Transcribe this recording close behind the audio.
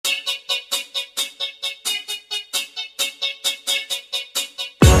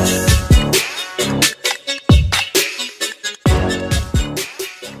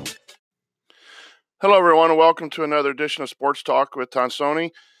welcome to another edition of Sports Talk with Tonsoni.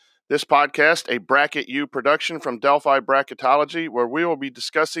 This podcast, a Bracket U production from Delphi Bracketology, where we will be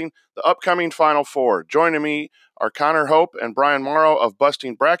discussing the upcoming Final Four. Joining me are Connor Hope and Brian Morrow of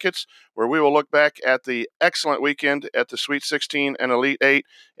Busting Brackets, where we will look back at the excellent weekend at the Sweet 16 and Elite 8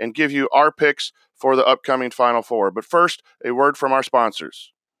 and give you our picks for the upcoming Final Four. But first, a word from our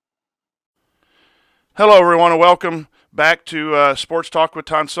sponsors. Hello, everyone, and welcome back to Sports Talk with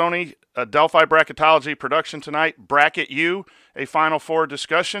Tonsoni, a Delphi Bracketology production tonight, Bracket U, a Final Four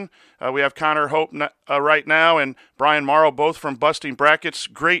discussion. We have Connor Hope right now and Brian Morrow, both from Busting Brackets.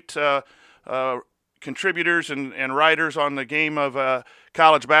 Great contributors and writers on the game of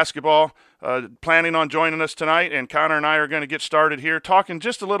college basketball. Planning on joining us tonight, and Connor and I are going to get started here talking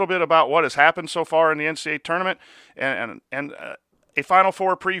just a little bit about what has happened so far in the NCAA tournament and a Final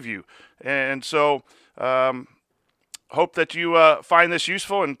Four preview. And so hope that you find this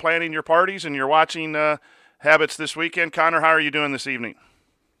useful in planning your parties and your watching habits this weekend. Connor, how are you doing this evening?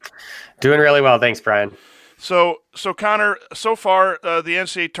 Doing really well. Thanks, Brian. So Connor, so far the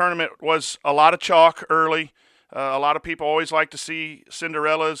NCAA tournament was a lot of chalk early. A lot of people always like to see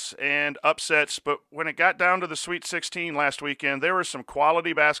Cinderellas and upsets, but when it got down to the Sweet 16 last weekend, there were some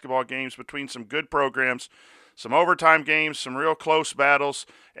quality basketball games between some good programs, some overtime games, some real close battles,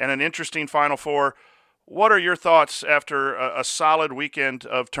 and an interesting Final Four. What are your thoughts after a solid weekend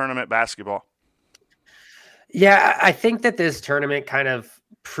of tournament basketball? Yeah, I think that this tournament kind of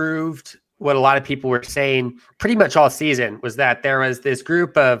proved what a lot of people were saying pretty much all season, was that there was this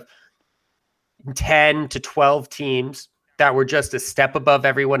group of 10 to 12 teams that were just a step above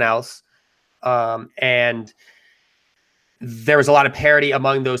everyone else. And there was a lot of parity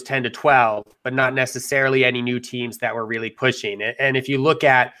among those 10 to 12, but not necessarily any new teams that were really pushing it. And if you look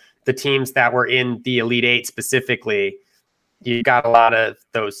at the teams that were in the Elite Eight specifically, you got a lot of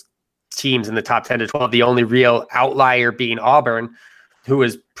those teams in the top 10 to 12. The only real outlier being Auburn, who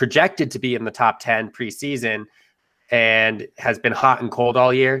was projected to be in the top 10 preseason and has been hot and cold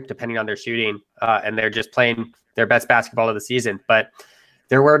all year, depending on their shooting. And they're just playing their best basketball of the season. But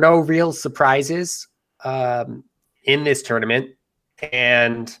there were no real surprises in this tournament.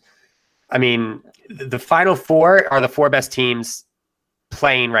 And I mean, the Final Four are the four best teams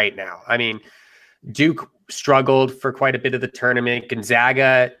playing right now. I mean, Duke struggled for quite a bit of the tournament.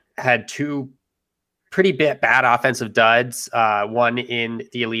 Gonzaga had two pretty bad offensive duds, one in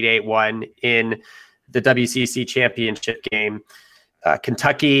the Elite Eight, one in the WCC championship game.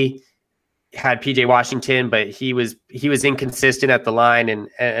 Kentucky had PJ Washington, but he was inconsistent at the line,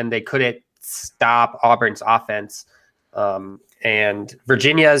 and they couldn't stop Auburn's offense. And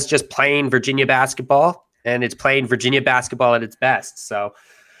Virginia is just playing Virginia basketball, and it's playing Virginia basketball at its best. So,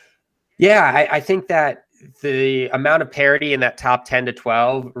 yeah, I think that the amount of parity in that top 10 to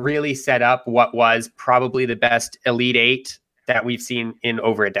 12 really set up what was probably the best Elite Eight that we've seen in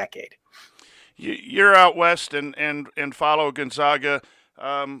over a decade. You're out west and follow Gonzaga.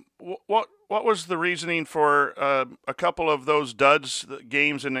 What was the reasoning for a couple of those duds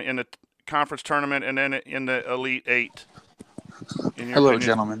games in the conference tournament and then in the Elite Eight? Hello, opinion?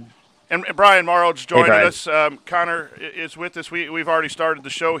 Gentlemen. And Brian Morrow's joining us. Connor is with us. We've already started the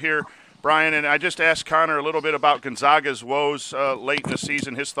show here, Brian, and I just asked Connor a little bit about Gonzaga's woes late in the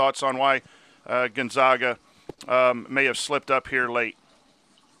season, his thoughts on why Gonzaga may have slipped up here late.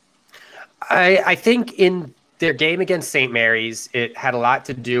 I think in their game against St. Mary's, it had a lot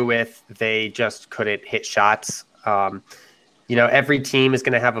to do with they just couldn't hit shots. Every team is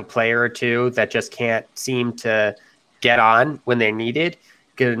going to have a player or two that just can't seem to get on when they're needed.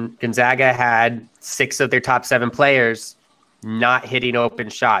 Gonzaga had 6 of their top 7 players not hitting open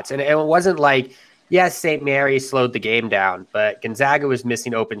shots. And it wasn't like, yes, St. Mary's slowed the game down, but Gonzaga was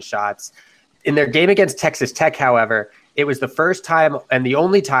missing open shots. In their game against Texas Tech, however, it was the first time and the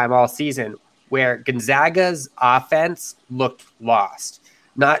only time all season where Gonzaga's offense looked lost.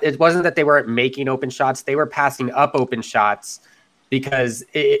 It wasn't that they weren't making open shots. They were passing up open shots because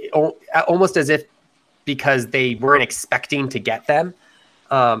almost as if because they weren't expecting to get them.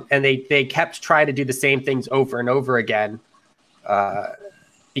 And they kept trying to do the same things over and over again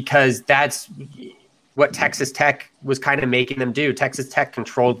because that's what Texas Tech was kind of making them do. Texas Tech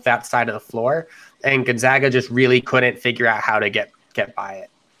controlled that side of the floor, and Gonzaga just really couldn't figure out how to get by it.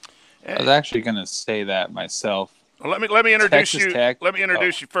 I was actually going to say that myself. Well, let me introduce you. Let me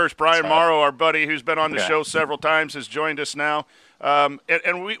introduce you first. Brian Morrow, our buddy who's been on the show several times, has joined us now. And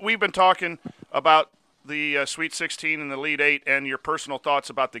we've been talking about the Sweet 16 and the Elite 8 and your personal thoughts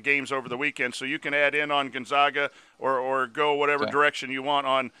about the games over the weekend. So you can add in on Gonzaga or go whatever direction you want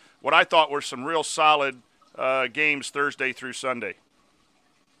on what I thought were some real solid games Thursday through Sunday.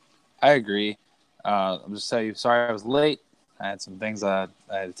 I agree. I'm just saying, sorry I was late. I had some things I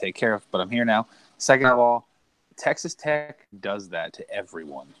had to take care of, but I'm here now. Second of all, Texas Tech does that to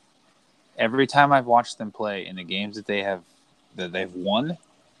everyone. Every time I've watched them play in the games that they've won,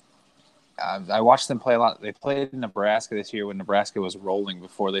 I watched them play a lot. They played in Nebraska this year when Nebraska was rolling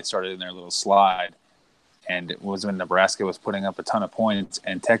before they started in their little slide. And it was when Nebraska was putting up a ton of points.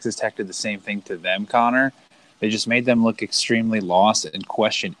 And Texas Tech did the same thing to them, Connor. They just made them look extremely lost and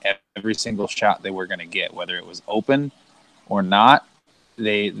question every single shot they were going to get, whether it was open or not.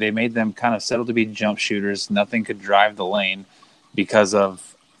 They made them kind of settle to be jump shooters. Nothing could drive the lane because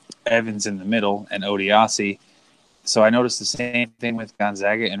of Evans in the middle and Odiasi. So I noticed the same thing with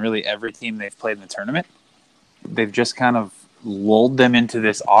Gonzaga and really every team they've played in the tournament. They've just kind of lulled them into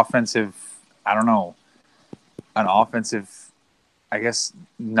this offensive, I guess,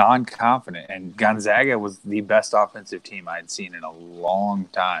 non-confident. And Gonzaga was the best offensive team I'd seen in a long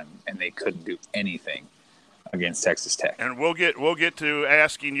time, and they couldn't do anything against Texas Tech. And we'll get to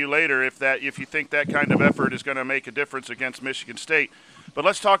asking you later if you think that kind of effort is going to make a difference against Michigan State. But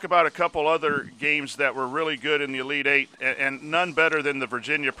let's talk about a couple other games that were really good in the Elite Eight, and none better than the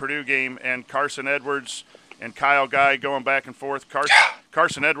Virginia-Purdue game and Carson Edwards and Kyle Guy going back and forth.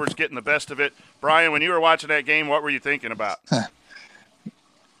 Carson Edwards getting the best of it. Brian, when you were watching that game, what were you thinking about?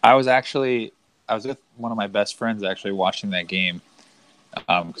 I was with one of my best friends actually watching that game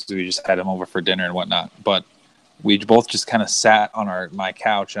because we just had him over for dinner and whatnot. But we both just kind of sat on my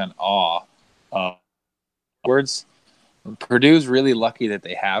couch in awe. Edwards. Purdue's really lucky that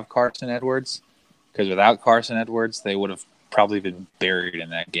they have Carson Edwards, because without Carson Edwards, they would have probably been buried in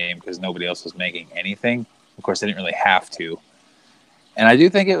that game because nobody else was making anything. Of course, they didn't really have to. And I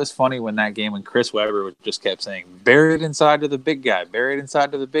do think it was funny when Chris Webber just kept saying, buried inside of the big guy, buried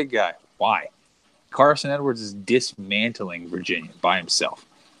inside of the big guy. Why? Carson Edwards is dismantling Virginia by himself.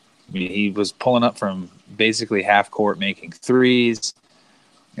 I mean, he was pulling up from basically half court making threes.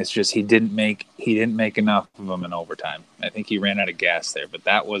 It's just he didn't make enough of them in overtime. I think he ran out of gas there. But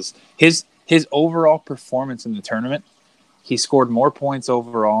that was his overall performance in the tournament. He scored more points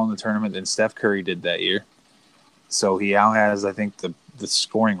overall in the tournament than Steph Curry did that year. So he now has, I think, the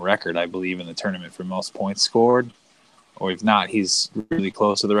scoring record, I believe, in the tournament for most points scored. Or if not, he's really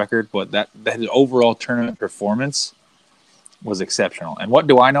close to the record. But that overall tournament performance was exceptional. And what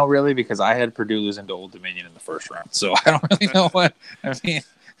do I know, really? Because I had Purdue losing to Old Dominion in the first round. So I don't really know what – I mean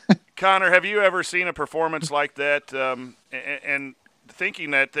 – Connor, have you ever seen a performance like that? And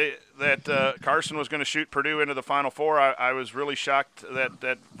thinking that Carson was going to shoot Purdue into the Final Four, I was really shocked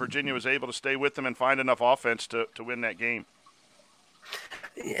that Virginia was able to stay with them and find enough offense to win that game.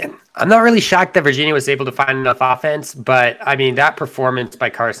 Yeah, I'm not really shocked that Virginia was able to find enough offense, but I mean that performance by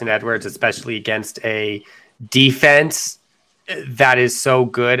Carson Edwards, especially against a defense that is so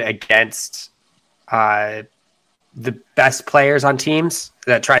good against the best players on teams,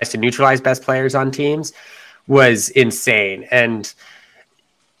 that tries to neutralize best players on teams, was insane. And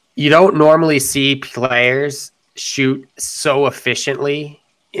you don't normally see players shoot so efficiently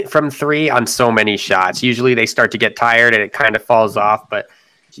from three on so many shots. Usually they start to get tired and it kind of falls off, but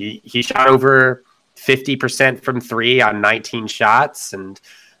he shot over 50% from three on 19 shots. And,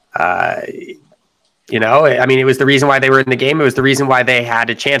 I mean, it was the reason why they were in the game. It was the reason why they had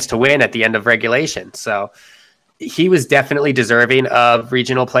a chance to win at the end of regulation. So he was definitely deserving of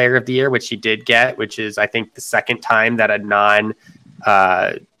Regional Player of the Year, which he did get, which is, I think, the second time that a non-regional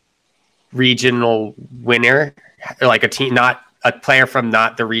winner, like a team, not a player from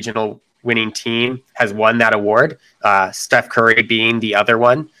not the regional winning team, has won that award. Steph Curry being the other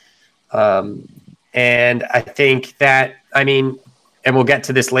one. And I think that, I mean, and we'll get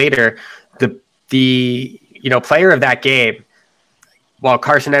to this later, the player of that game, while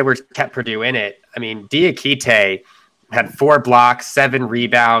Carson Edwards kept Purdue in it, I mean, Diakite had 4 blocks, 7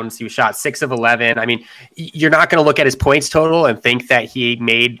 rebounds. He was shot 6 of 11. I mean, you're not going to look at his points total and think that he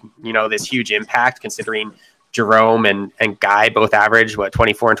made, this huge impact, considering Jerome and Guy both averaged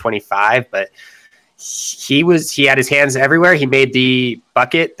 24 and 25, but he had his hands everywhere. He made the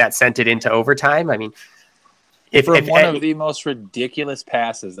bucket that sent it into overtime. I mean, of the most ridiculous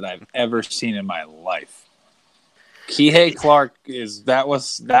passes that I've ever seen in my life. Kihei Clark that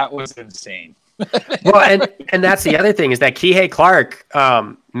was insane. Well, and that's the other thing, is that Kihei Clark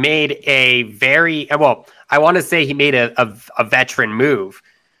made a very, well, I want to say he made a veteran move,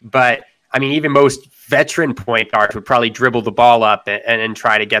 but I mean, even most veteran point guards would probably dribble the ball up and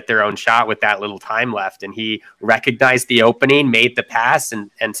try to get their own shot with that little time left. And he recognized the opening, made the pass, and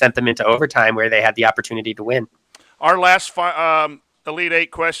sent them into overtime where they had the opportunity to win. Our last Elite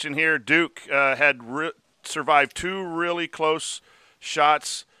Eight question here. Duke had survived 2 really close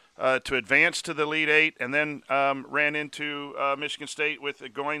shots to advance to the Elite Eight, and then ran into Michigan State with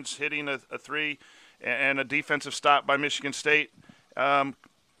Goins hitting a three and a defensive stop by Michigan State. And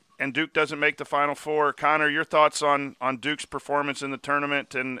Duke doesn't make the Final Four. Connor, your thoughts on Duke's performance in the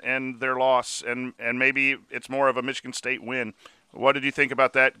tournament and their loss, and maybe it's more of a Michigan State win. What did you think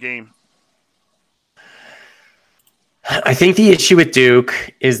about that game? I think the issue with Duke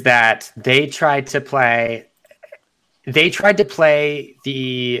is that they tried to play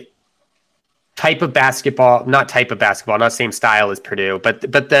the type of basketball, not same style as Purdue, but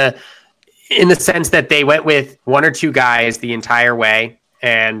in the sense that they went with one or two guys the entire way.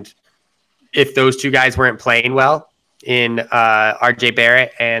 And if those two guys weren't playing well in RJ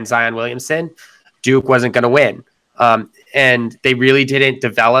Barrett and Zion Williamson, Duke wasn't going to win. And they really didn't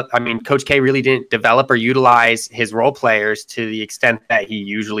develop. I mean, Coach K really didn't develop or utilize his role players to the extent that he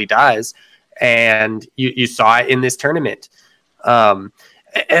usually does. And you saw it in this tournament. And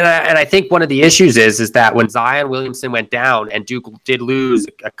I think one of the issues is that when Zion Williamson went down and Duke did lose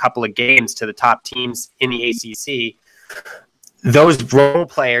a couple of games to the top teams in the ACC, those role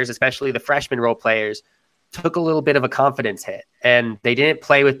players, especially the freshman role players, took a little bit of a confidence hit, and they didn't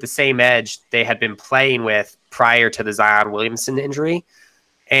play with the same edge they had been playing with prior to the Zion Williamson injury.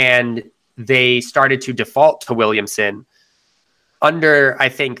 And they started to default to Williamson under, I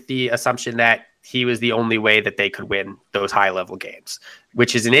think, the assumption that he was the only way that they could win those high-level games,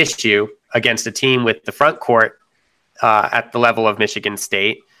 which is an issue against a team with the front court at the level of Michigan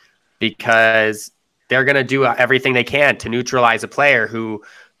State, because they're going to do everything they can to neutralize a player who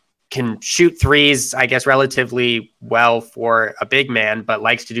can shoot threes, I guess, relatively well for a big man, but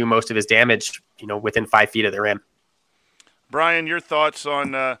likes to do most of his damage, within 5 feet of the rim. Brian, your thoughts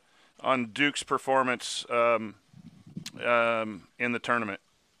on Duke's performance in the tournament?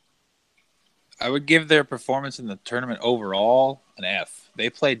 I would give their performance in the tournament overall an F. They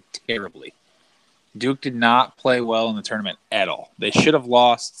played terribly. Duke did not play well in the tournament at all. They should have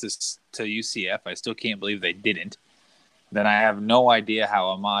lost to UCF. I still can't believe they didn't. Then I have no idea how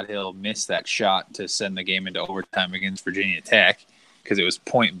Ahmad Hill missed that shot to send the game into overtime against Virginia Tech, because it was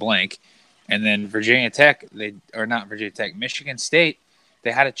point blank. And then Michigan State,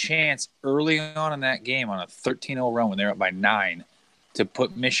 they had a chance early on in that game on a 13-0 run when they were up by 9 to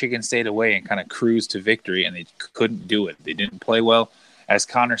put Michigan State away and kind of cruise to victory, and they couldn't do it. They didn't play well. As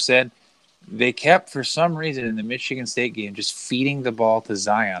Connor said, they kept, for some reason, in the Michigan State game, just feeding the ball to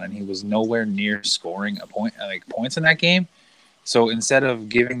Zion, and he was nowhere near scoring points in that game. So instead of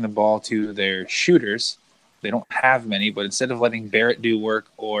giving the ball to their shooters, they don't have many, but instead of letting Barrett do work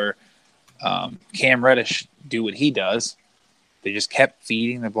or Cam Reddish do what he does, they just kept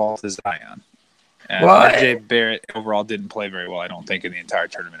feeding the ball to Zion. And RJ Barrett overall didn't play very well, I don't think, in the entire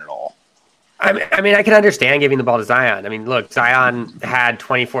tournament at all. I mean, I can understand giving the ball to Zion. I mean, look, Zion had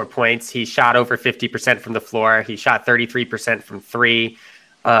 24 points. He shot over 50% from the floor. He shot 33% from three.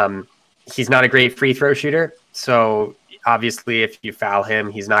 He's not a great free throw shooter. So obviously, if you foul him,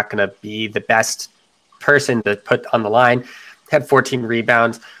 he's not going to be the best person to put on the line. Had 14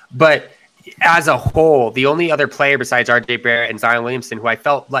 rebounds. But as a whole, the only other player besides RJ Barrett and Zion Williamson who I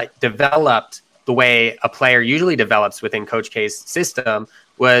felt like developed the way a player usually develops within Coach K's system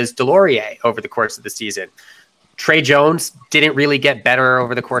was DeLaurier over the course of the season. Trey Jones didn't really get better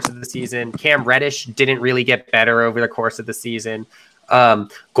over the course of the season. Cam Reddish didn't really get better over the course of the season.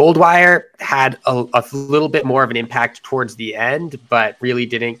 Goldwire had a little bit more of an impact towards the end, but really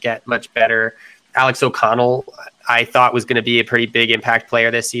didn't get much better. Alex O'Connell, I thought was going to be a pretty big impact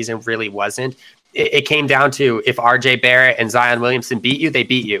player this season, really wasn't. It came down to, if RJ Barrett and Zion Williamson beat you, they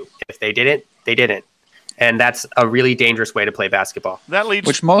beat you. If they didn't, they didn't. And that's a really dangerous way to play basketball.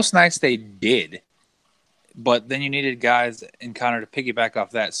 Which most nights they did. But then you needed guys, and Connor, to piggyback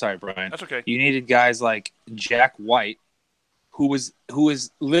off that, sorry, Brian. That's okay. You needed guys like Jack White, who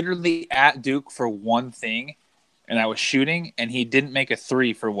was literally at Duke for one thing, and I was shooting, and he didn't make a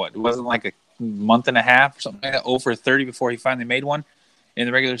three for what? It wasn't like a month and a half or something like that, over 30 before he finally made one in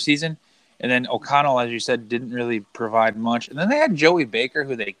the regular season. And then O'Connell, as you said, didn't really provide much. And then they had Joey Baker,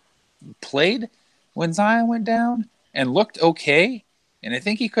 who they played when Zion went down and looked okay. And I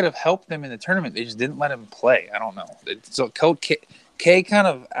think he could have helped them in the tournament. They just didn't let him play. I don't know. So Coach K kind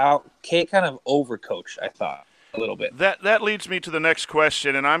of overcoached, I thought, a little bit. That leads me to the next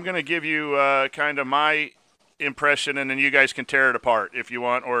question, and I'm going to give you kind of my impression, and then you guys can tear it apart if you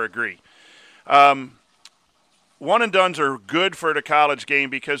want or agree. One and dones are good for the college game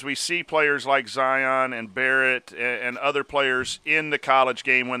because we see players like Zion and Barrett and other players in the college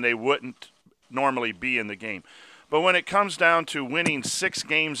game when they wouldn't normally be in the game. But when it comes down to winning 6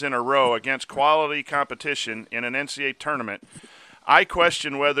 games in a row against quality competition in an NCAA tournament, I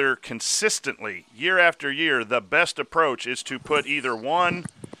question whether consistently, year after year, the best approach is to put either one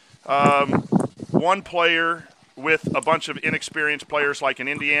player with a bunch of inexperienced players, like in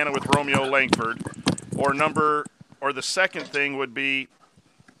Indiana with Romeo Langford, or the second thing would be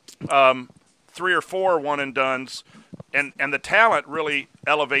 3 or 4 one-and-dones. And the talent really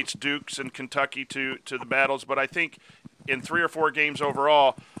elevates Dukes and Kentucky to the battles. But I think in 3 or 4 games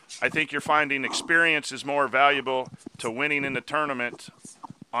overall, I think you're finding experience is more valuable to winning in the tournament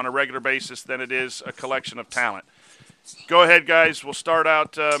on a regular basis than it is a collection of talent. Go ahead, guys. We'll start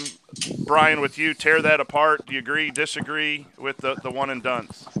out, Brian, with you. Tear that apart. Do you agree, disagree with the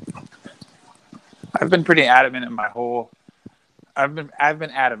one-and-dones? I've been pretty adamant in my whole – I've been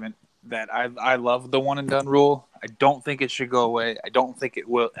adamant that I love the one-and-done rule. I don't think it should go away. I don't think it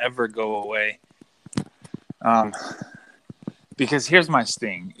will ever go away. Because here's my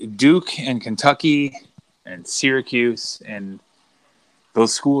sting. Duke and Kentucky and Syracuse and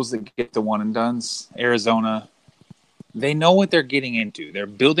those schools that get the one-and-dones, Arizona, they know what they're getting into. They're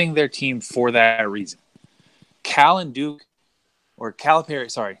building their team for that reason. Calipari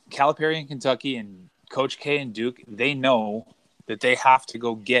in Kentucky and Coach K and Duke, they know that they have to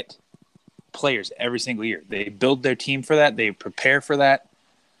go get players every single year. They build their team for that. They prepare for that.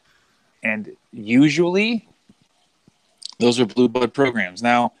 And usually those are blue blood programs.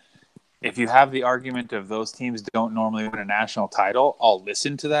 Now, if you have the argument of those teams don't normally win a national title, I'll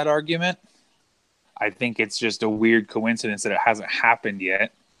listen to that argument. I think it's just a weird coincidence that it hasn't happened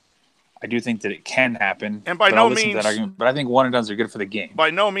yet. I do think that it can happen. And by no means, that argument, but I think one-and-dones are good for the game.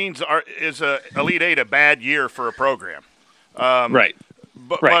 By no means is Elite Eight a bad year for a program. Right.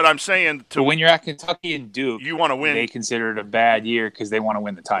 But I'm saying but when you're at Kentucky and Duke, you want to win. They consider it a bad year because they want to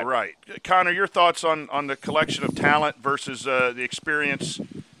win the title. Right. Connor, your thoughts on the collection of talent versus the experience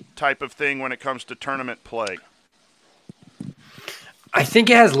type of thing when it comes to tournament play? I think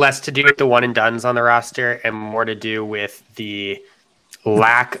it has less to do with the one-and-dones on the roster and more to do with the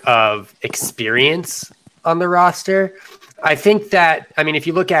lack of experience on the roster. I think that, if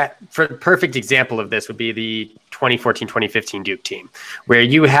you look at, for the perfect example of this would be the 2014-2015 Duke team, where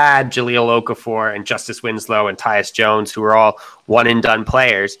you had Jahlil Okafor and Justice Winslow and Tyus Jones, who were all one-and-done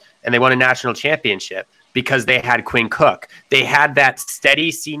players, and they won a national championship because they had Quinn Cook. They had that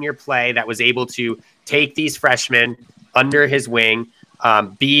steady senior play that was able to take these freshmen under his wing,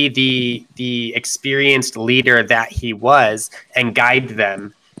 be the experienced leader that he was, and guide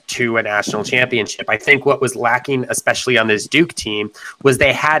them to a national championship. I think what was lacking, especially on this Duke team, was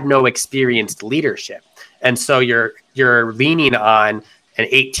they had no experienced leadership. And so you're leaning on an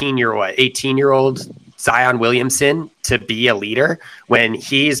 18-year-old Zion Williamson to be a leader when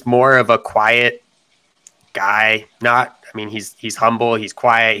he's more of a quiet guy. He's humble, he's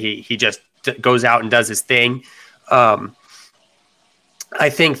quiet, he just goes out and does his thing. I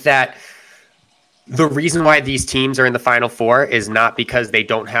think that the reason why these teams are in the Final Four is not because they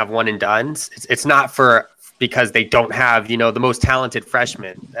don't have one-and-dones. It's not because they don't have, the most talented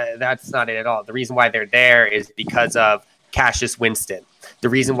freshmen. That's not it at all. The reason why they're there is because of Cassius Winston. The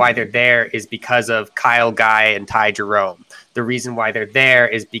reason why they're there is because of Kyle Guy and Ty Jerome. The reason why they're there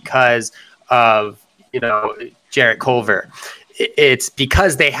is because of, Jarrett Culver. It's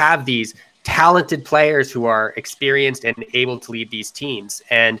because they have these talented players who are experienced and able to lead these teams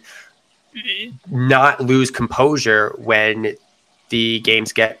and not lose composure when the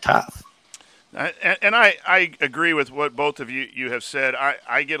games get tough. And I agree with what both of you have said.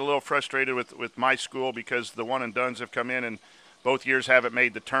 I get a little frustrated with my school because the one-and-dones have come in and both years haven't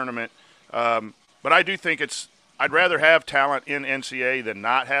made the tournament. But I do think I'd rather have talent in NCAA than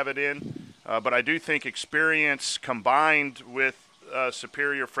not have it in. But I do think experience combined with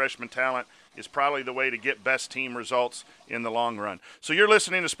superior freshman talent is probably the way to get best team results in the long run. So you're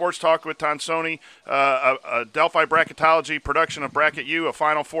listening to Sports Talk with Tonsoni, a Delphi Bracketology production of Bracket U, a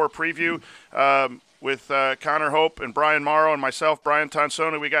Final Four preview with Connor Hope and Brian Morrow and myself, Brian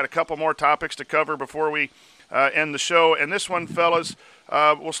Tonsoni. We got a couple more topics to cover before we end the show. And this one, fellas,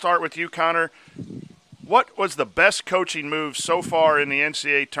 we'll start with you, Connor. What was the best coaching move so far in the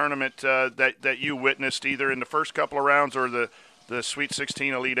NCAA tournament that you witnessed, either in the first couple of rounds or the Sweet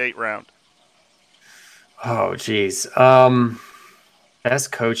 16 Elite 8 round? Oh, geez.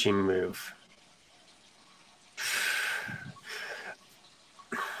 Best coaching move.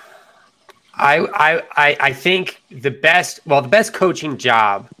 I think the best coaching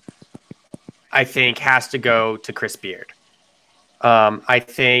job, I think, has to go to Chris Beard. I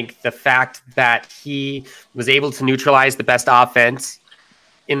think the fact that he was able to neutralize the best offense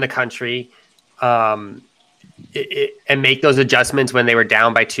in the country, and make those adjustments when they were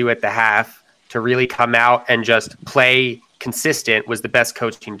down by 2 at the half, to really come out and just play consistent was the best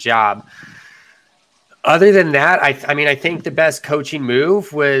coaching job. Other than that, I mean, I think the best coaching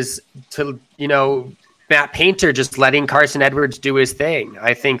move was to, Matt Painter just letting Carson Edwards do his thing.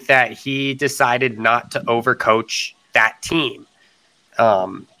 I think that he decided not to overcoach that team.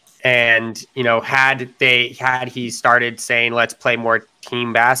 And, had he started saying, let's play more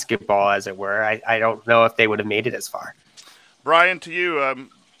team basketball, as it were, I don't know if they would have made it as far. Brian, to you,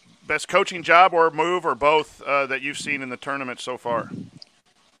 best coaching job or move or both that you've seen in the tournament so far?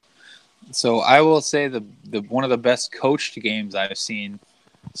 So I will say the one of the best coached games I've seen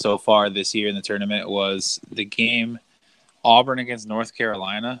so far this year in the tournament was the game Auburn against North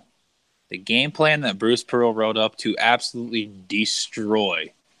Carolina. The game plan that Bruce Pearl wrote up to absolutely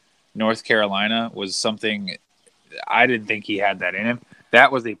destroy North Carolina was something I didn't think he had that in him.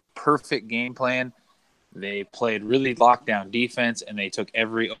 That was a perfect game plan. They played really lockdown defense, and they took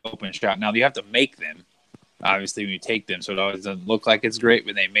every open shot. Now, you have to make them, obviously, when you take them, so it always doesn't look like it's great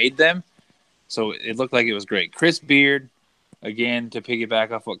when they made them. So it looked like it was great. Chris Beard, again, to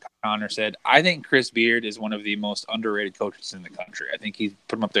piggyback off what Connor said, I think Chris Beard is one of the most underrated coaches in the country. I think he's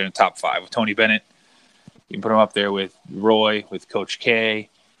put him up there in the top 5 with Tony Bennett. You can put him up there with Roy, with Coach K.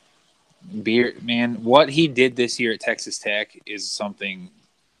 Beard, man, what he did this year at Texas Tech is something.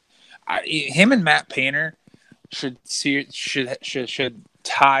 Him and Matt Painter should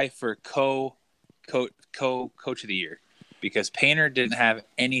tie for coach of the year, because Painter didn't have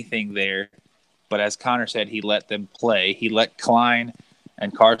anything there. But as Connor said, he let them play. He let Klein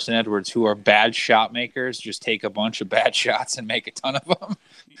and Carson Edwards, who are bad shot makers, just take a bunch of bad shots and make a ton of them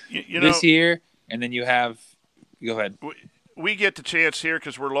this year. And then you have – go ahead. We get the chance here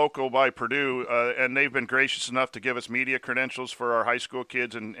because we're local by Purdue, and they've been gracious enough to give us media credentials for our high school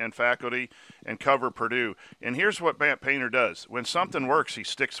kids and faculty and cover Purdue. And here's what Matt Painter does. When something works, he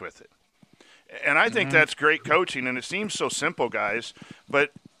sticks with it. And I think that's great coaching, and it seems so simple, guys,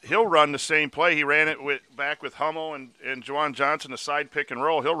 but – he'll run the same play. He ran it back with Hummel and Juwan Johnson, a side pick and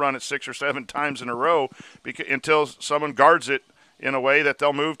roll. He'll run it 6 or 7 times in a row until someone guards it in a way that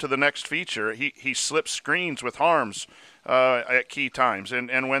they'll move to the next feature. He slips screens with Harms at key times.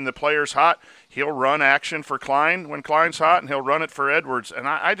 And when the player's hot, he'll run action for Klein when Klein's hot, and he'll run it for Edwards. And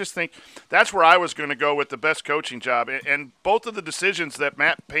I just think that's where I was going to go with the best coaching job. And both of the decisions that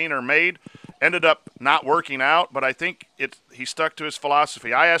Matt Painter made ended up not working out, but I think he stuck to his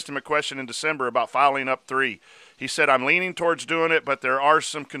philosophy. I asked him a question in December about fouling up 3. He said, I'm leaning towards doing it, but there are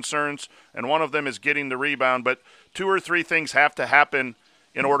some concerns, and one of them is getting the rebound. But 2 or 3 things have to happen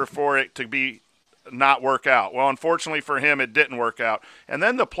in order for it to not work out. Well, unfortunately for him, it didn't work out. And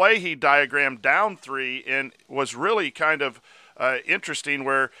then the play he diagrammed down 3 and was really kind of interesting,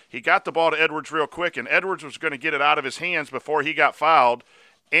 where he got the ball to Edwards real quick, and Edwards was going to get it out of his hands before he got fouled.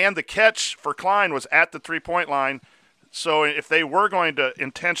 And the catch for Klein was at the 3-point line. So if they were going to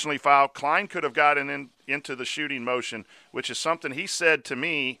intentionally foul, Klein could have gotten into the shooting motion, which is something he said to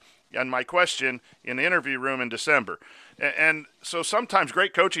me on my question in the interview room in December. And so sometimes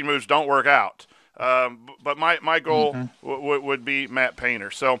great coaching moves don't work out. But my goal would be Matt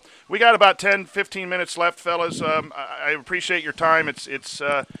Painter. So we got about 10, 15 minutes left, fellas. I appreciate your time. It's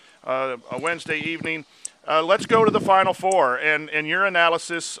a Wednesday evening. Let's go to the Final Four and your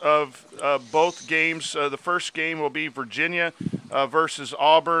analysis of both games. The first game will be Virginia versus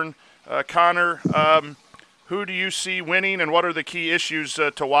Auburn. Connor, who do you see winning, and what are the key issues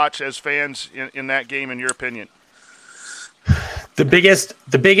to watch as fans in that game, in your opinion? The biggest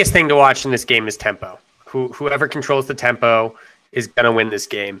thing to watch in this game is tempo. Whoever controls the tempo is going to win this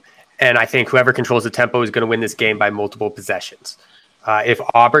game. And I think whoever controls the tempo is going to win this game by multiple possessions. If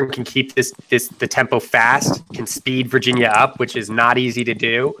Auburn can keep the tempo fast, can speed Virginia up, which is not easy to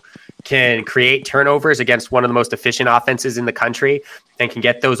do, can create turnovers against one of the most efficient offenses in the country, and can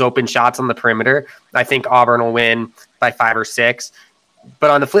get those open shots on the perimeter, I think Auburn will win by 5 or 6. But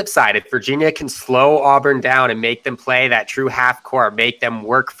on the flip side, if Virginia can slow Auburn down and make them play that true half court, make them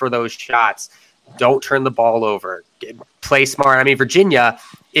work for those shots, don't turn the ball over, play smart. I mean, Virginia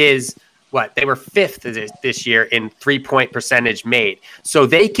is they were 5th this year in 3-point percentage made. So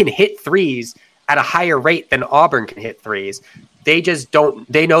they can hit threes at a higher rate than Auburn can hit threes. They just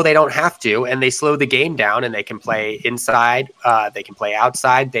they know they don't have to, and they slow the game down, and they can play inside. They can play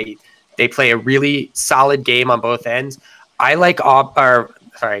outside. They play a really solid game on both ends. I like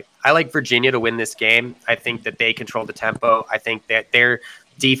Virginia to win this game. I think that they control the tempo. I think that their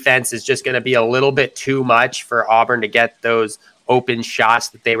defense is just going to be a little bit too much for Auburn to get those open shots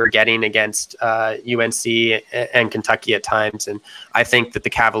that they were getting against UNC and Kentucky at times. And I think that the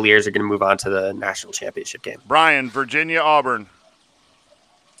Cavaliers are going to move on to the national championship game. Brian, Virginia, Auburn.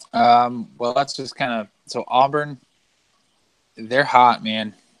 Well, that's just kind of – so Auburn, They're hot,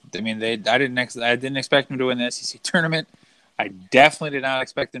 man. I mean, I didn't expect them to win the SEC tournament. I definitely did not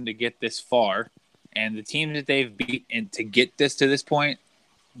expect them to get this far. And the teams that they've beat and to get this to this point,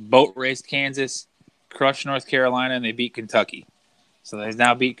 boat raced Kansas, crushed North Carolina, and they beat Kentucky. So they've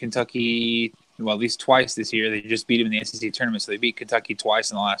now beat Kentucky, well, at least twice this year. They just beat them in the SEC tournament, so they beat Kentucky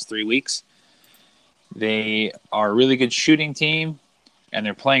twice in the last 3 weeks. They are a really good shooting team, and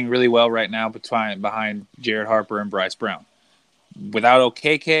they're playing really well right now behind Jared Harper and Bryce Brown. Without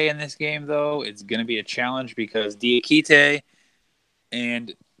OKK in this game, though, it's going to be a challenge because Diakite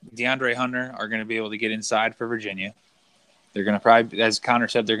and DeAndre Hunter are going to be able to get inside for Virginia. They're going to probably, as Connor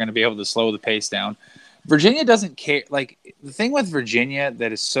said, they're going to be able to slow the pace down. Virginia doesn't care. Like, the thing with Virginia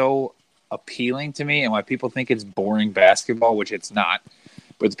that is so appealing to me and why people think it's boring basketball, which it's not,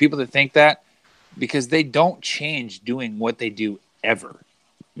 but the people that think that, because they don't change doing what they do ever.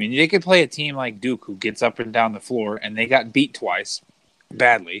 I mean, they could play a team like Duke who gets up and down the floor, and they got beat twice,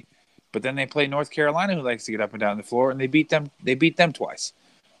 badly. But then they play North Carolina, who likes to get up and down the floor, and they beat them. They beat them twice.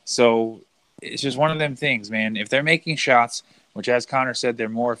 So it's just one of them things, man. If they're making shots, which, as Connor said, they're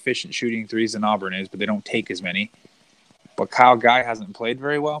more efficient shooting threes than Auburn is, but they don't take as many. But Kyle Guy hasn't played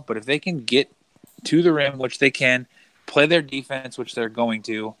very well. But if they can get to the rim, which they can, play their defense, which they're going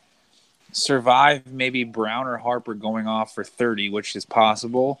to, survive maybe Brown or Harper going off for 30, which is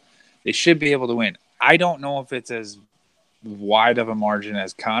possible, they should be able to win. I don't know if it's as wide of a margin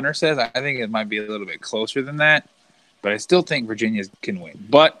as Connor says. I think it might be a little bit closer than that, but I still think Virginia can win.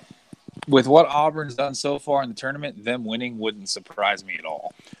 But with what Auburn's done so far in the tournament, them winning wouldn't surprise me at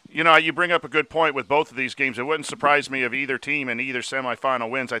all. You know, you bring up a good point with both of these games. It wouldn't surprise me if either team in either semifinal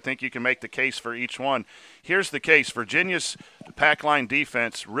wins. I think you can make the case for each one. Here's the case. Virginia's pack line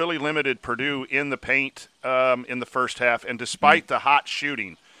defense really limited Purdue in the paint in the first half, and despite the hot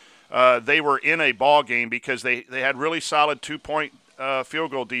shooting, they were in a ball game because they had really solid two-point field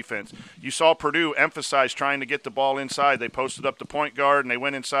goal defense. You saw Purdue emphasize trying to get the ball inside. They posted up the point guard, and they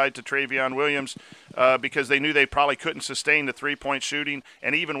went inside to Travion Williams because they knew they probably couldn't sustain the three-point shooting.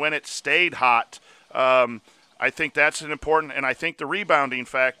 And even when it stayed hot, I think that's an important – and I think the rebounding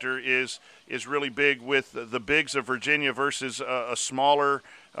factor is really big with the bigs of Virginia versus a smaller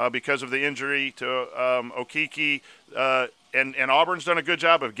because of the injury to Okeke. And Auburn's done a good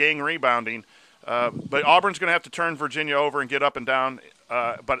job of gang rebounding. But Auburn's going to have to turn Virginia over and get up and down.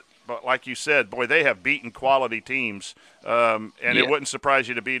 But like you said, boy, they have beaten quality teams, and it wouldn't surprise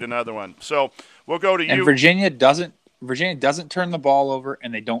you to beat another one. So we'll go to you. And Virginia doesn't turn the ball over,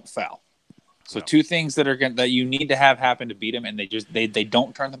 and they don't foul. So two things that you need to have happen to beat them, and they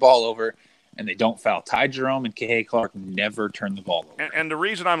don't turn the ball over, and they don't foul. Ty Jerome and Kihei Clark never turn the ball over. And the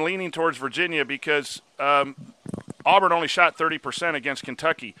reason I'm leaning towards Virginia because Auburn only shot 30% against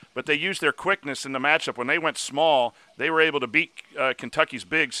Kentucky, but they used their quickness in the matchup. When they went small, they were able to beat Kentucky's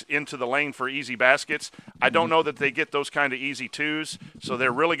bigs into the lane for easy baskets. I don't know that they get those kind of easy twos, so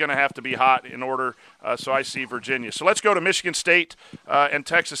they're really going to have to be hot in order. So I see Virginia. So let's go to Michigan State and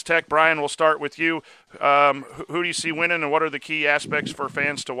Texas Tech. Brian, we'll start with you. Who do you see winning, and what are the key aspects for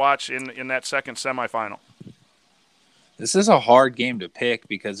fans to watch in that second semifinal? This is a hard game to pick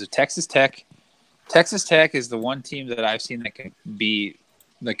because of Texas Tech is the one team that I've seen that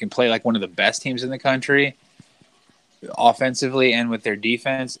can play like one of the best teams in the country offensively and with their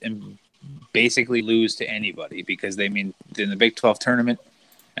defense and basically lose to anybody because in the Big 12 tournament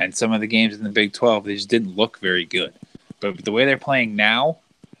and some of the games in the Big 12, they just didn't look very good. But the way they're playing now,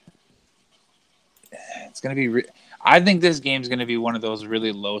 it's going to be I think this game is going to be one of those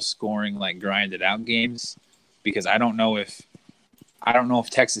really low scoring, like grinded out games because I don't know if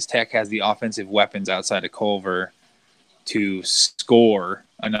Texas Tech has the offensive weapons outside of Culver to score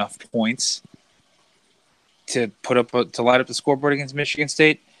enough points to light up the scoreboard against Michigan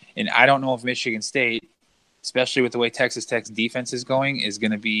State. And I don't know if Michigan State, especially with the way Texas Tech's defense is going, is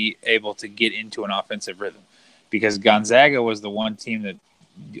going to be able to get into an offensive rhythm because Gonzaga was the one team that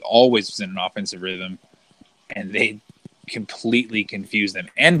always was in an offensive rhythm, and they completely confused them.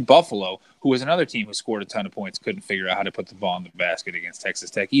 And Buffalo, who was another team who scored a ton of points, couldn't figure out how to put the ball in the basket against Texas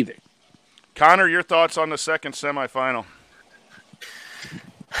Tech either. Connor, your thoughts on the second semifinal?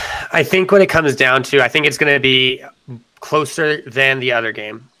 I think when it comes down to, I think it's going to be closer than the other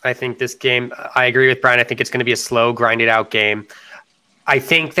game. I think this game, I agree with Brian. I think it's going to be a slow, grinded out game. I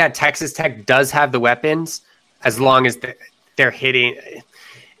think that Texas Tech does have the weapons as long as they're hitting.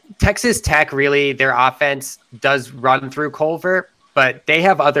 Texas Tech, really, their offense does run through Culver, but they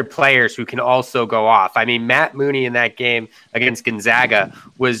have other players who can also go off. I mean, Matt Mooney in that game against Gonzaga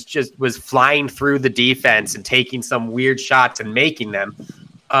was flying through the defense and taking some weird shots and making them.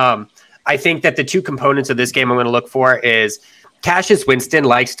 I think that the two components of this game I'm going to look for is Cassius Winston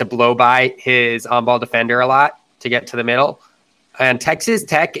likes to blow by his on-ball defender a lot to get to the middle, and Texas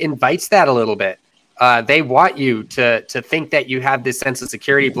Tech invites that a little bit. They want you to think that you have this sense of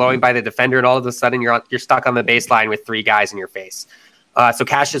security blowing by the defender, and all of a sudden you're stuck on the baseline with 3 guys in your face. So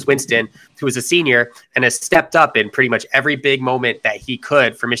Cassius Winston, who is a senior and has stepped up in pretty much every big moment that he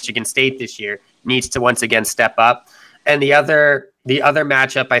could for Michigan State this year, needs to once again step up. And the other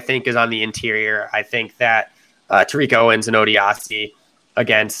matchup, I think, is on the interior. I think that Tariq Owens and Odiasi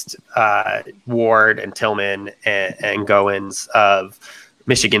against Ward and Tillman and Goins of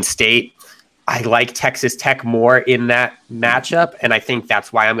Michigan State. I like Texas Tech more in that matchup, and I think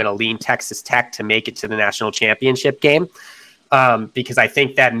that's why I'm going to lean Texas Tech to make it to the national championship game, because I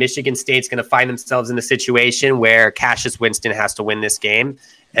think that Michigan State's going to find themselves in a situation where Cassius Winston has to win this game,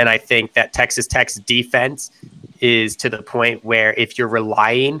 and I think that Texas Tech's defense is to the point where if you're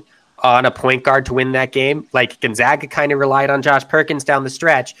relying on a point guard to win that game, like Gonzaga kind of relied on Josh Perkins down the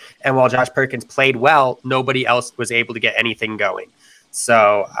stretch, and while Josh Perkins played well, nobody else was able to get anything going.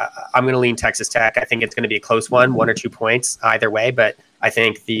 So I'm going to lean Texas Tech. I think it's going to be a close one or 2 points either way, but I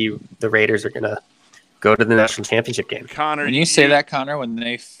think the Raiders are going to go to the national championship game. Connor, when you say that, Connor, when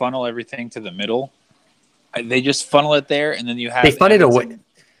they funnel everything to the middle, they just funnel it there, and then you have they funnel it away.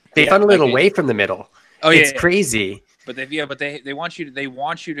 They funnel it away from the middle. Oh, it's crazy. But they want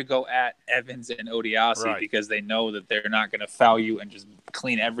you to go at Evans and Odiasi because they know that they're not going to foul you and just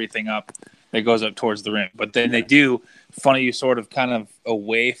clean everything up that goes up towards the rim. But then they do funnel you sort of kind of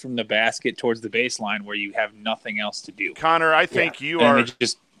away from the basket towards the baseline where you have nothing else to do. Connor, I think you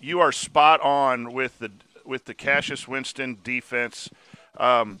are spot on with the Cassius Winston defense.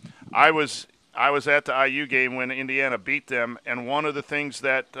 I was at the IU game when Indiana beat them, and one of the things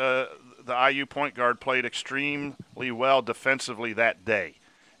that the IU point guard played extremely well defensively that day,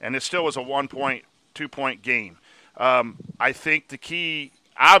 and it still was a 1-point, 2-point game. I think the key,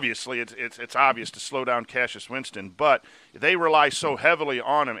 obviously, it's obvious to slow down Cassius Winston, but they rely so heavily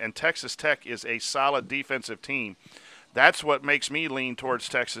on him, and Texas Tech is a solid defensive team. That's what makes me lean towards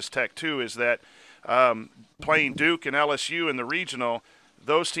Texas Tech too, is that playing Duke and LSU in the regional,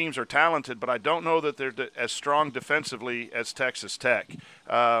 those teams are talented, but I don't know that they're as strong defensively as Texas Tech.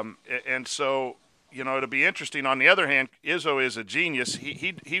 And so, it'll be interesting. On the other hand, Izzo is a genius.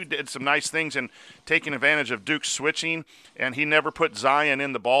 He did some nice things in taking advantage of Duke's switching, and he never put Zion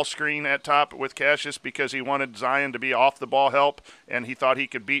in the ball screen at top with Cassius because he wanted Zion to be off the ball help, and he thought he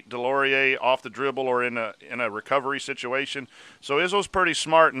could beat Delorier off the dribble or in a recovery situation. So Izzo's pretty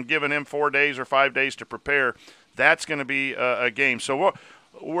smart in giving him 4 days or 5 days to prepare. That's going to be a game. So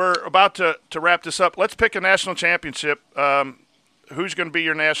we're about to wrap this up. Let's pick a national championship. Who's going to be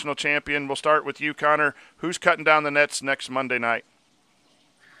your national champion? We'll start with you, Connor. Who's cutting down the nets next Monday night?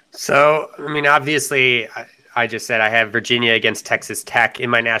 So, obviously, I just said I have Virginia against Texas Tech in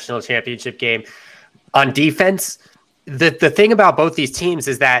my national championship game. On defense, the thing about both these teams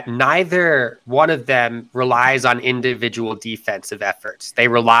is that neither one of them relies on individual defensive efforts. They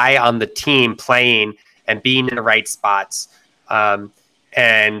rely on the team playing and being in the right spots.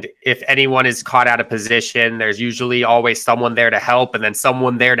 And if anyone is caught out of position, there's usually always someone there to help and then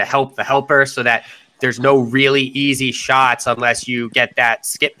someone there to help the helper so that there's no really easy shots unless you get that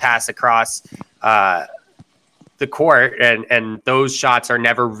skip pass across the court. And those shots are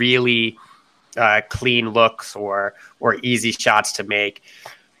never really clean looks or easy shots to make.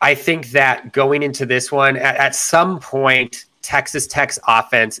 I think that going into this one, at some point, Texas Tech's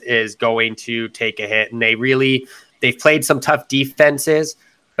offense is going to take a hit, and they've played some tough defenses,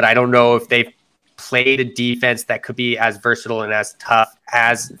 but I don't know if they've played a defense that could be as versatile and as tough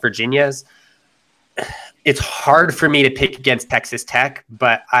as Virginia's. It's hard for me to pick against Texas Tech,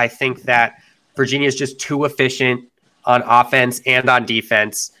 but I think that Virginia is just too efficient on offense and on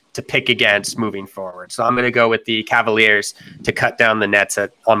defense to pick against moving forward. So I'm going to go with the Cavaliers to cut down the nets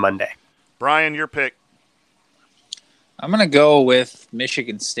on Monday. Brian, your pick. I'm going to go with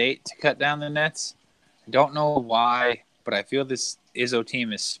Michigan State to cut down the nets. I don't know why, but I feel this Izzo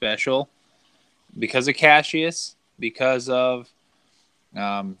team is special because of Cassius, because of,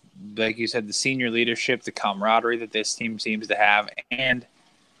 like you said, the senior leadership, the camaraderie that this team seems to have. And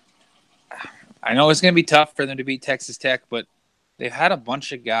I know it's going to be tough for them to beat Texas Tech, but they've had a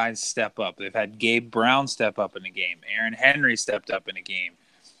bunch of guys step up. They've had Gabe Brown step up in the game. Aaron Henry stepped up in the game.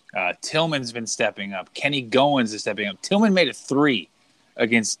 Tillman's been stepping up. Kenny Goins is stepping up. Tillman made a 3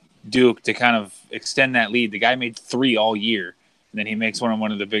 against Duke to kind of extend that lead. The guy made 3 all year, and then he makes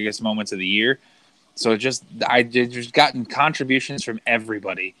one of the biggest moments of the year. So just gotten contributions from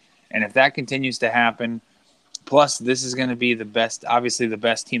everybody, and if that continues to happen, plus this is going to be the best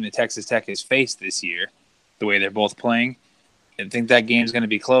team that Texas Tech has faced this year, the way they're both playing. I think that game's going to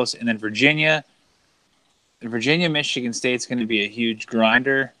be close. And then Virginia, Michigan State's going to be a huge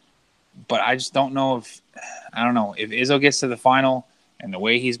grinder. But I just don't know if Izzo gets to the final and the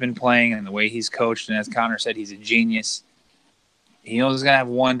way he's been playing and the way he's coached, and as Connor said, he's a genius. He knows he's going to have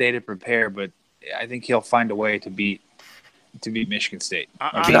one day to prepare, but I think he'll find a way to beat Michigan State.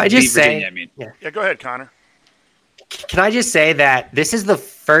 Can I just say? Virginia, yeah, go ahead, Connor. Can I just say that this is the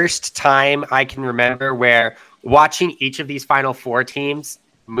first time I can remember where watching each of these Final Four teams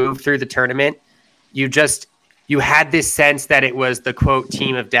move through the tournament, you had this sense that it was the, quote,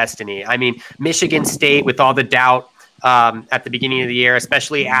 team of destiny. I mean, Michigan State, with all the doubt at the beginning of the year,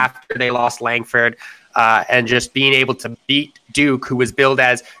 especially after they lost Langford, and just being able to beat Duke, who was billed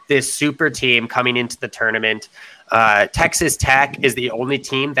as this super team coming into the tournament. Texas Tech is the only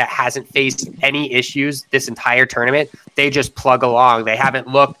team that hasn't faced any issues this entire tournament. They just plug along. They haven't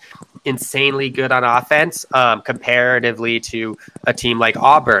looked insanely good on offense comparatively to a team like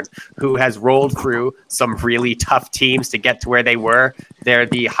Auburn, who has rolled through some really tough teams to get to where they were. They're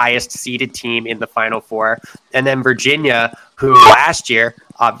the highest seeded team in the Final Four. And then Virginia, who last year,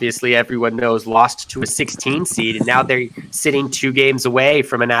 obviously everyone knows, lost to a 16 seed, and now they're sitting 2 games away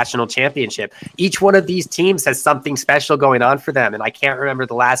from a national championship. Each one of these teams has something special going on for them, and I can't remember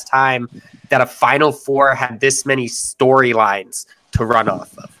the last time that a Final Four had this many storylines to run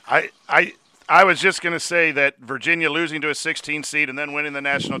off of. I was just going to say that Virginia losing to a 16 seed and then winning the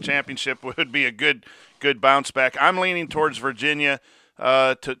national championship would be a good bounce back. I'm leaning towards Virginia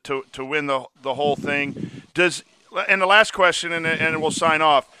to win the whole thing. And the last question, and we'll sign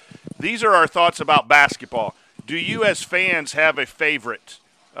off. These are our thoughts about basketball. Do you, as fans, have a favorite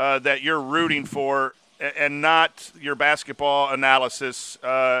that you're rooting for, and not your basketball analysis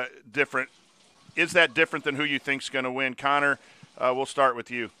different? Is that different than who you think's going to win? Connor, we'll start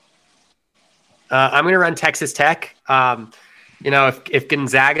with you. I'm going to run Texas Tech. If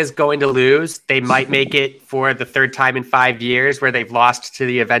Gonzaga's going to lose, they might make it for the third time in 5 years where they've lost to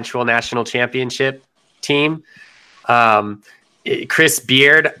the eventual national championship team. Chris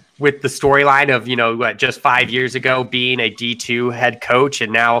Beard, with the storyline of, just 5 years ago being a D2 head coach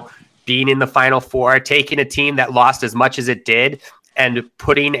and now being in the Final Four, taking a team that lost as much as it did and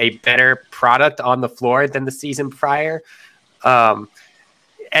putting a better product on the floor than the season prior.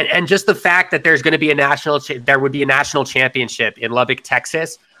 And just the fact that there's going to be there would be a national championship in Lubbock,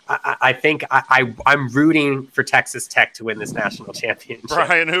 Texas. I think I'm rooting for Texas Tech to win this national championship.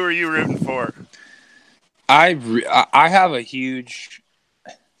 Brian, who are you rooting for? I have a huge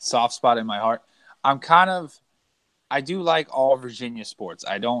soft spot in my heart. I do like all Virginia sports.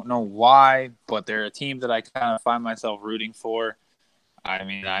 I don't know why, but they're a team that I kind of find myself rooting for. I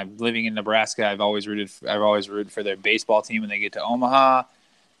mean, I'm living in Nebraska. I've always rooted for their baseball team when they get to Omaha.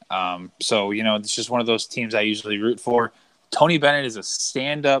 So it's just one of those teams I usually root for. Tony Bennett is a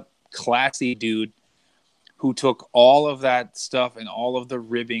stand-up, classy dude who took all of that stuff and all of the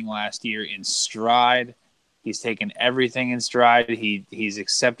ribbing last year in stride. He's taken everything in stride. He's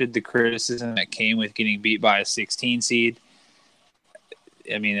accepted the criticism that came with getting beat by a 16 seed.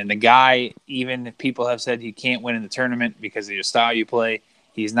 I mean, and the guy, even if people have said he can't win in the tournament because of your style you play,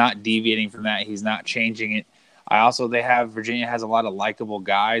 he's not deviating from that. He's not changing it. Virginia has a lot of likable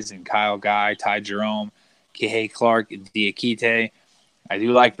guys in Kyle Guy, Ty Jerome, Kihei Clark, Diakite. I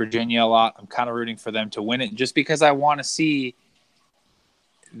do like Virginia a lot. I'm kind of rooting for them to win it just because I want to see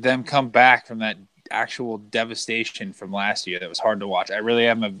them come back from that actual devastation from last year that was hard to watch. I really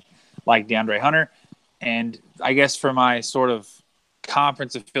am like DeAndre Hunter. And I guess for my sort of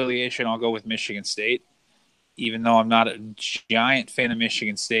conference affiliation, I'll go with Michigan State, even though I'm not a giant fan of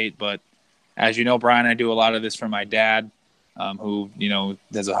Michigan State. But as you know, Brian, I do a lot of this for my dad, who,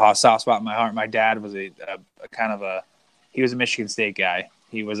 there's a soft spot in my heart. My dad was he was a Michigan State guy.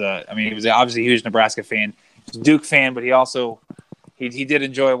 He was obviously a huge Nebraska fan. He was a Duke fan, but he also, he did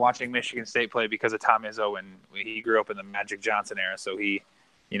enjoy watching Michigan State play because of Tom Izzo, and he grew up in the Magic Johnson era. So he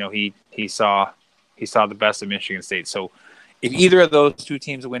saw the best of Michigan State. So if either of those two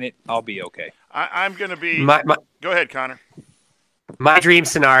teams win it, I'll be okay. I'm going to be go ahead, Connor. My dream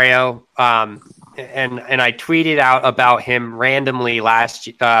scenario, and I tweeted out about him randomly last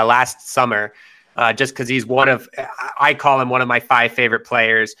summer, just because he's I call him one of my 5 favorite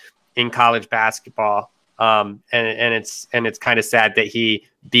players in college basketball. And it's kind of sad that he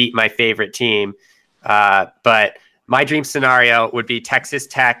beat my favorite team. But my dream scenario would be Texas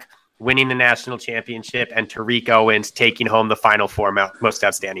Tech winning the national championship and Tariq Owens taking home the Final Four most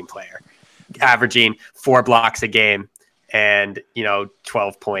outstanding player, averaging 4 blocks a game and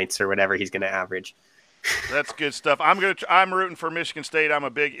 12 points or whatever he's going to average. That's good stuff. I'm rooting for Michigan State. I'm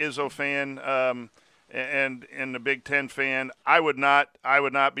a big Izzo fan. and the Big Ten fan, I would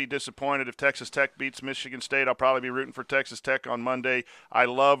not be disappointed if Texas Tech beats Michigan State. I'll probably be rooting for Texas Tech on Monday. I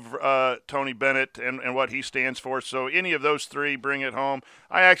love Tony Bennett and what he stands for. So any of those three, bring it home.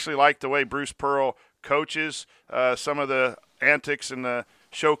 I actually like the way Bruce Pearl coaches. Some of the antics and the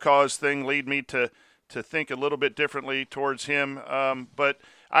show cause thing lead me to think a little bit differently towards him. But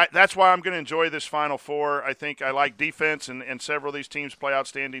that's why I'm going to enjoy this Final Four. I think I like defense, and several of these teams play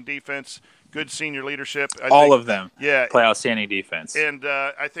outstanding defense. Good senior leadership. All of them yeah, play outstanding defense. And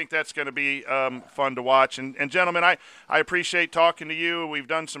I think that's going to be fun to watch. And gentlemen, I appreciate talking to you. We've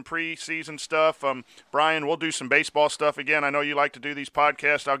done some preseason stuff. Brian, we'll do some baseball stuff again. I know you like to do these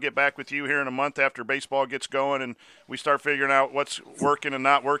podcasts. I'll get back with you here in a month after baseball gets going and we start figuring out what's working and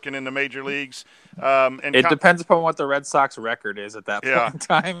not working in the major leagues. And it depends upon what the Red Sox record is at that point in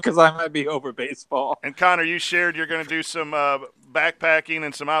time, because I might be over baseball. And Connor, you shared you're going to do some backpacking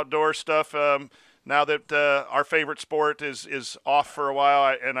and some outdoor stuff now that our favorite sport is off for a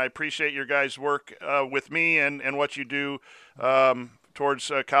while. And I appreciate your guys' work with me and what you do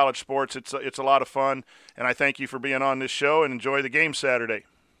towards college sports. It's a lot of fun, and I thank you for being on this show, and enjoy the game Saturday.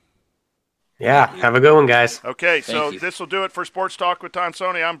 Yeah, have a good one, guys. Okay, so this will do it for Sports Talk with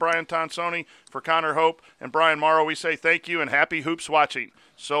Tonsoni. I'm Brian Tonsoni. For Connor Hope and Brian Morrow, we say thank you and happy hoops watching.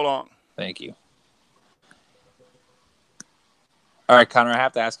 So long. Thank you. All right, Connor, I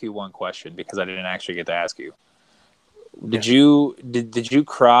have to ask you one question because I didn't actually get to ask you. Did you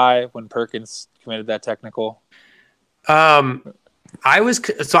cry when Perkins committed that technical? I was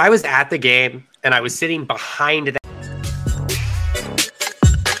at the game and I was sitting behind that.